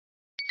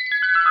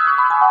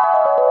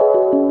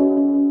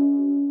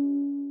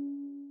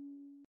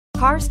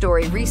Car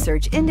Story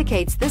research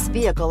indicates this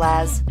vehicle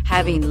as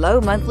having low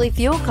monthly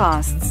fuel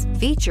costs.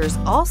 Features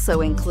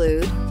also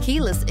include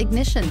keyless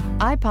ignition,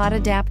 iPod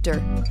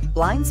adapter,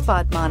 blind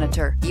spot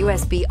monitor,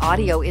 USB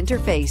audio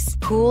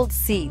interface, cooled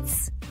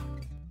seats.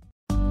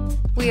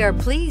 We are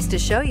pleased to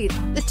show you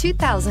the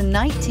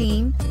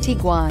 2019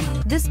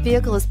 Tiguan. This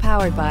vehicle is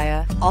powered by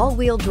a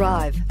all-wheel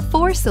drive,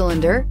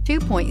 4-cylinder,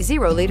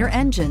 2.0-liter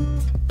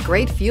engine.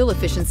 Great fuel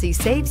efficiency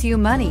saves you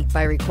money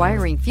by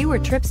requiring fewer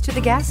trips to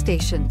the gas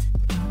station.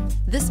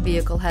 This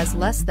vehicle has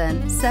less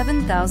than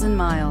 7,000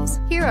 miles.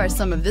 Here are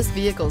some of this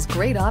vehicle's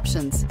great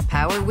options: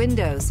 power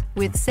windows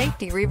with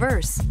safety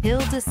reverse,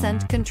 hill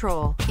descent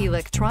control,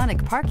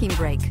 electronic parking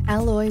brake,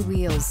 alloy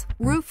wheels,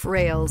 roof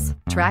rails,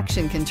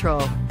 traction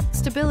control,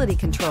 stability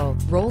control,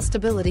 roll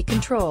stability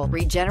control,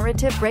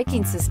 regenerative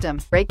braking system,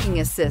 braking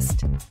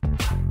assist.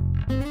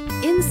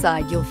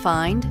 Inside you'll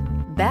find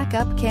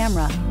backup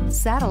camera,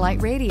 satellite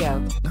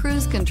radio,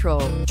 cruise control,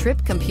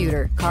 trip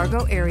computer,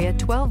 cargo area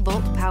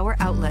 12-volt power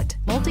outlet,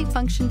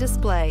 multifunction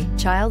display,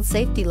 child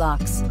safety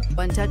locks,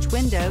 one-touch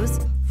windows,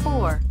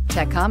 4,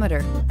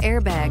 tachometer,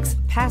 airbags,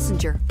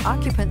 passenger,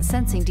 occupant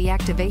sensing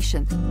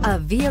deactivation. A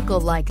vehicle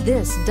like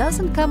this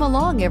doesn't come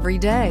along every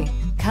day.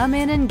 Come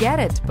in and get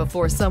it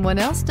before someone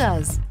else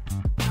does.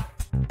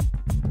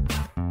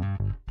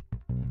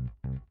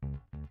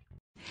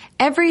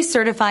 Every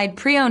certified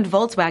pre-owned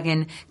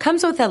Volkswagen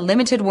comes with a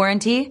limited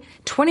warranty,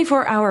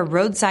 24-hour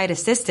roadside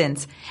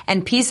assistance,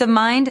 and peace of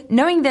mind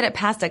knowing that it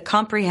passed a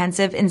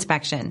comprehensive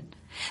inspection.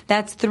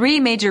 That's 3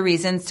 major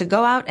reasons to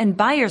go out and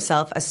buy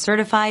yourself a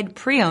certified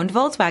pre-owned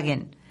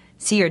Volkswagen.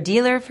 See your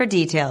dealer for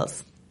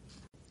details.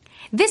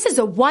 This is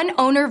a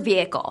one-owner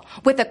vehicle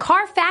with a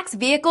Carfax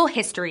Vehicle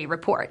History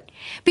Report.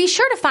 Be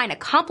sure to find a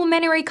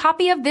complimentary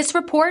copy of this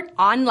report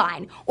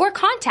online or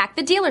contact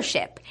the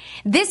dealership.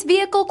 This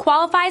vehicle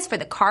qualifies for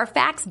the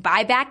Carfax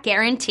Buyback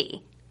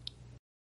Guarantee.